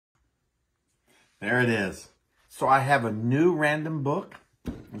There it is. So I have a new random book.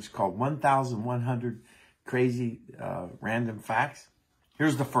 It's called 1,100 Crazy Random Facts.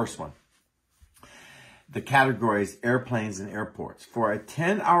 Here's the first one. The category is airplanes and airports. For a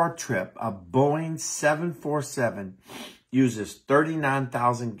 10-hour trip, a Boeing 747 uses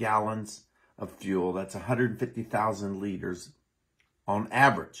 39,000 gallons of fuel. That's 150,000 liters on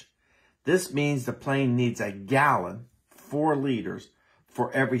average. This means the plane needs a gallon, 4 liters, for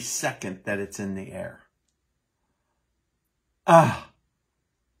every second that it's in the air.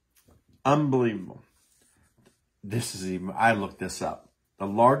 Unbelievable. I looked this up. The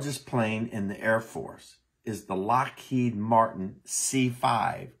largest plane in the Air Force is the Lockheed Martin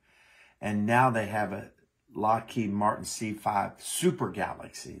C-5. And now they have a Lockheed Martin C-5 Super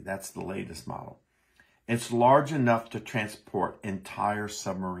Galaxy. That's the latest model. It's large enough to transport entire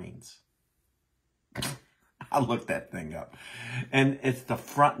submarines. I looked that thing up. And it's the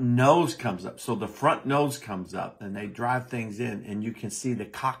front nose comes up. So the front nose comes up and they drive things in and you can see the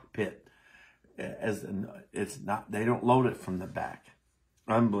cockpit as it's not, they don't load it from the back.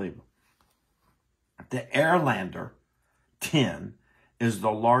 Unbelievable. The Airlander 10 is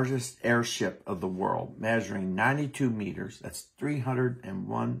the largest airship of the world, measuring 92 meters. That's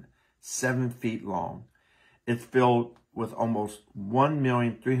 307 feet long. It's filled with almost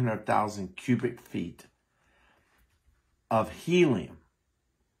 1,300,000 cubic feet of helium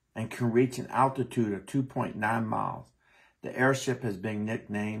and can reach an altitude of 2.9 miles. The airship has been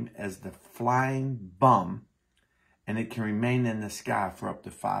nicknamed as the Flying Bum, and it can remain in the sky for up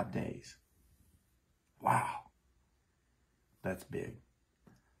to 5 days. Wow. That's big.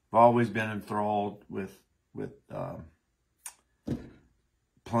 I've always been enthralled with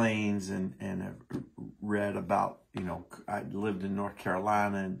planes and have read about, I lived in North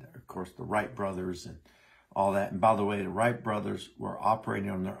Carolina and, of course, the Wright brothers and all that. And by the way, the Wright brothers were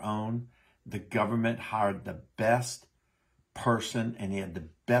operating on their own. The government hired the best person, and he had the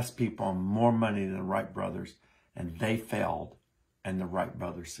best people and more money than the Wright brothers, and they failed, and the Wright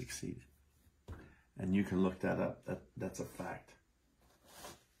brothers succeeded. And you can look that up. That's a fact.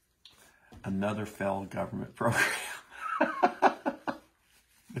 Another failed government program.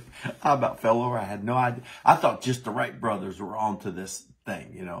 I about fell over. I had no idea. I thought just the Wright brothers were onto this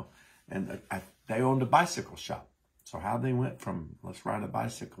thing, and they owned a bicycle shop. So how they went from let's ride a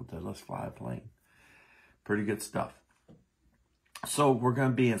bicycle to let's fly a plane. Pretty good stuff. So we're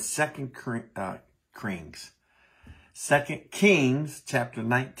going to be in 2 Kings chapter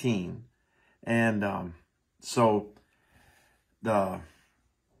 19. And so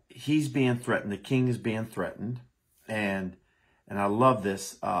he's being threatened. The king is being threatened. And I love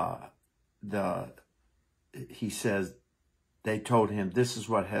this. He says, they told him, this is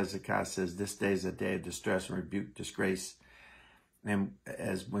what Hezekiah says, this day is a day of distress and rebuke, disgrace. And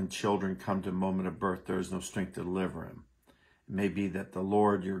as when children come to a moment of birth, there is no strength to deliver him. It may be that the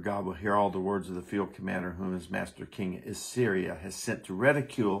Lord your God will hear all the words of the field commander whom his master king Assyria has sent to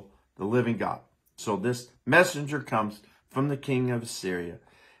ridicule the living God. So this messenger comes from the king of Assyria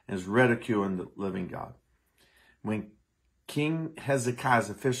and is ridiculing the living God. When King Hezekiah's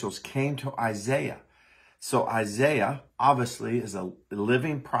officials came to Isaiah, so Isaiah obviously is a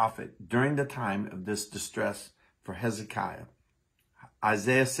living prophet during the time of this distress for Hezekiah.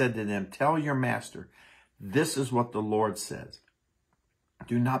 Isaiah said to them, tell your master, this is what the Lord says.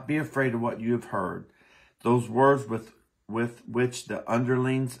 Do not be afraid of what you have heard. Those words with which the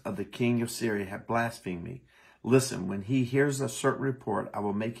underlings of the king of Syria have blasphemed me. Listen, when he hears a certain report, I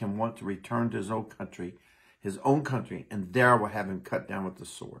will make him want to return to his own country, and there I will have him cut down with the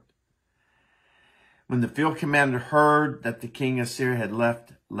sword. When the field commander heard that the king of Syria had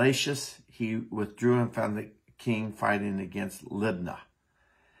left Lachish, he withdrew and found the king fighting against Libnah.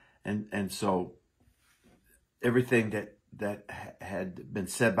 And so everything that had been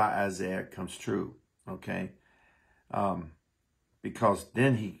said by Isaiah comes true, okay? Because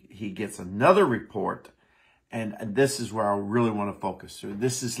then he gets another report, and this is where I really want to focus. So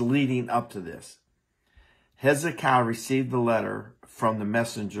this is leading up to this. Hezekiah received the letter from the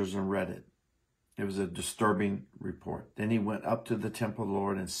messengers and read it. It was a disturbing report. Then he went up to the temple of the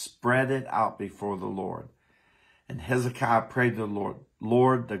Lord and spread it out before the Lord. And Hezekiah prayed to the Lord,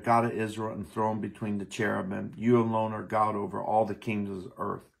 Lord, the God of Israel, enthroned between the cherubim, you alone are God over all the kingdoms of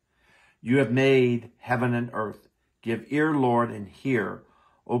earth. You have made heaven and earth. Give ear, Lord, and hear.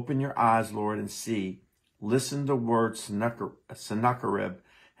 Open your eyes, Lord, and see. Listen to the words Sennacherib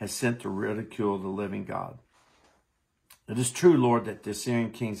has sent to ridicule the living God. It is true, Lord, that the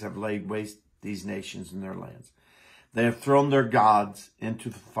Assyrian kings have laid waste these nations and their lands. They have thrown their gods into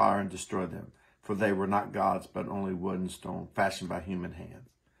the fire and destroyed them, for they were not gods, but only wood and stone, fashioned by human hands.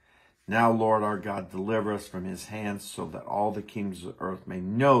 Now, Lord our God, deliver us from his hands so that all the kingdoms of earth may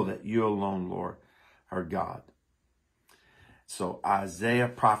know that you alone, Lord, are God. So Isaiah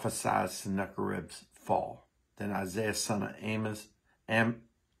prophesies Sennacherib's fall. Then Isaiah, son of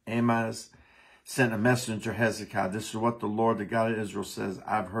Amoz, sent a messenger to Hezekiah. This is what the Lord, the God of Israel, says.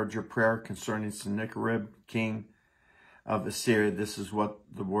 I've heard your prayer concerning Sennacherib, king of Assyria. This is what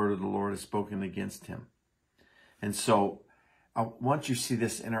the word of the Lord has spoken against him. And so I want you to see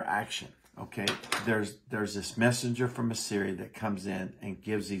this interaction, okay? There's this messenger from Assyria that comes in and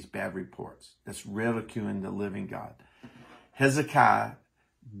gives these bad reports. That's ridiculing the living God. Hezekiah,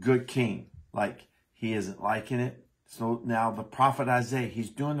 good king, like he isn't liking it. So now the prophet Isaiah, he's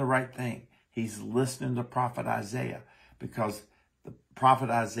doing the right thing. He's listening to prophet Isaiah because the prophet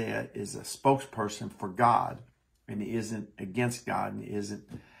Isaiah is a spokesperson for God, and he isn't against God, and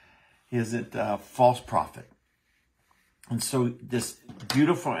he isn't a false prophet. And so this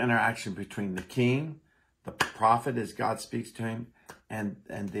beautiful interaction between the king, the prophet as God speaks to him, and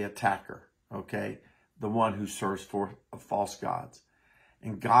the attacker, okay? The one who serves for false gods.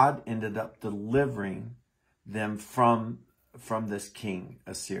 And God ended up delivering them from this king,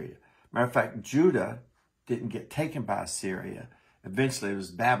 Assyria. Matter of fact, Judah didn't get taken by Assyria. Eventually it was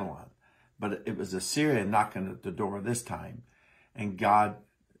Babylon. But it was Assyria knocking at the door this time. And God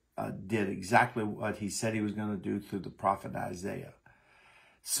did exactly what he said he was going to do through the prophet Isaiah.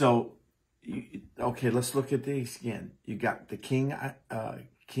 So, okay, let's look at these again. You got the king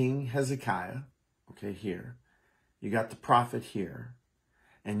Hezekiah, okay, here. You got the prophet here.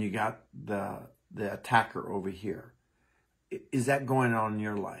 And you got the attacker over here. Is that going on in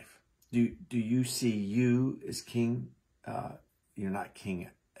your life? Do you see you as king? You're not King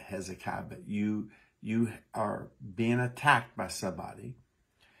Hezekiah, but you are being attacked by somebody.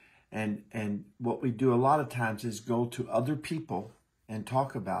 And what we do a lot of times is go to other people and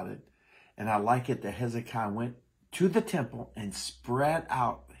talk about it. And I like it that Hezekiah went to the temple and spread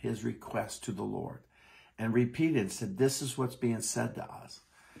out his request to the Lord and repeated and said, this is what's being said to us.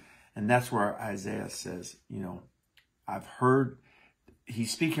 And that's where Isaiah says, you know, I've heard,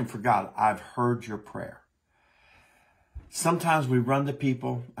 he's speaking for God. I've heard your prayer. Sometimes we run to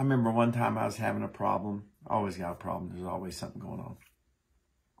people. I remember one time I was having a problem. I always got a problem. There's always something going on.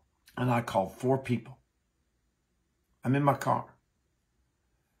 And I called 4 people. I'm in my car.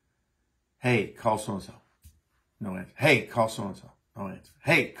 Hey, call so-and-so. No answer. Hey, call so-and-so. No answer.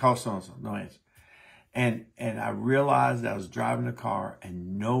 Hey, call so-and-so. No answer. And I realized I was driving the car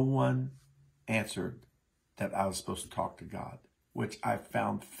and no one answered that I was supposed to talk to God, which I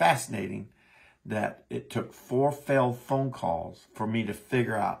found fascinating that it took 4 failed phone calls for me to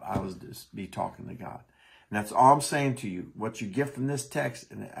figure out I was just be talking to God. And that's all I'm saying to you. What you get from this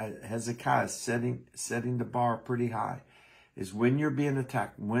text, and Hezekiah is setting the bar pretty high, is when you're being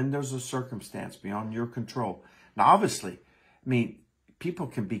attacked, when there's a circumstance beyond your control. Now, obviously, I mean, people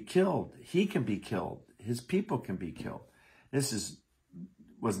can be killed. He can be killed. His people can be killed. This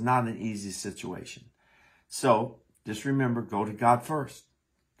was not an easy situation. So just remember, go to God first.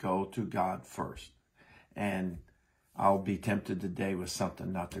 Go to God first. And I'll be tempted today with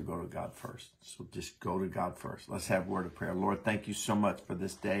something not to go to God first. So just go to God first. Let's have a word of prayer. Lord, thank you so much for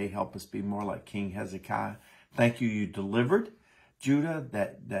this day. Help us be more like King Hezekiah. Thank you. You delivered Judah,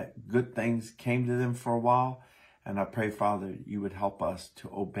 that good things came to them for a while. And I pray, Father, you would help us to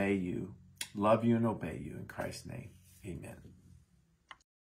obey you, love you and obey you. In Christ's name, amen.